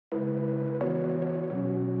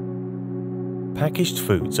packaged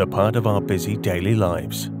foods are part of our busy daily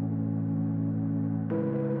lives.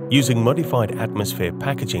 Using modified atmosphere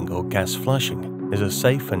packaging or gas flushing is a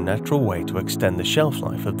safe and natural way to extend the shelf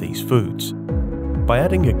life of these foods. By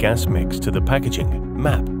adding a gas mix to the packaging,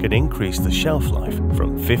 MAP can increase the shelf life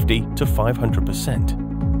from 50 to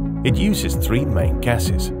 500%. It uses three main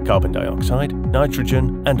gases: carbon dioxide,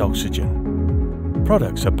 nitrogen, and oxygen.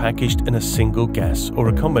 Products are packaged in a single gas or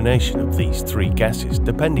a combination of these three gases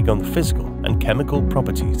depending on the physical and chemical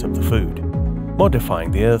properties of the food.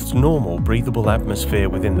 Modifying the Earth's normal breathable atmosphere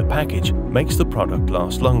within the package makes the product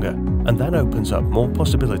last longer, and that opens up more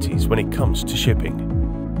possibilities when it comes to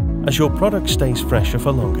shipping. As your product stays fresher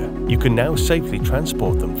for longer, you can now safely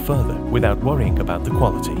transport them further without worrying about the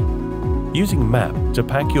quality. Using MAP to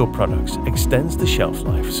pack your products extends the shelf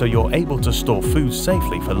life so you're able to store food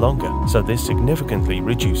safely for longer, so this significantly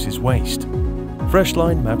reduces waste.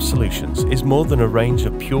 Freshline MAP Solutions is more than a range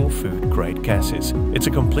of pure food-grade gases. It's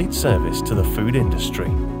a complete service to the food industry.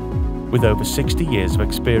 With over 60 years of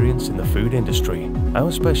experience in the food industry,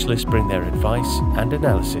 our specialists bring their advice and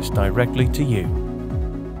analysis directly to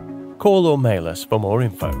you. Call or mail us for more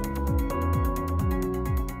info.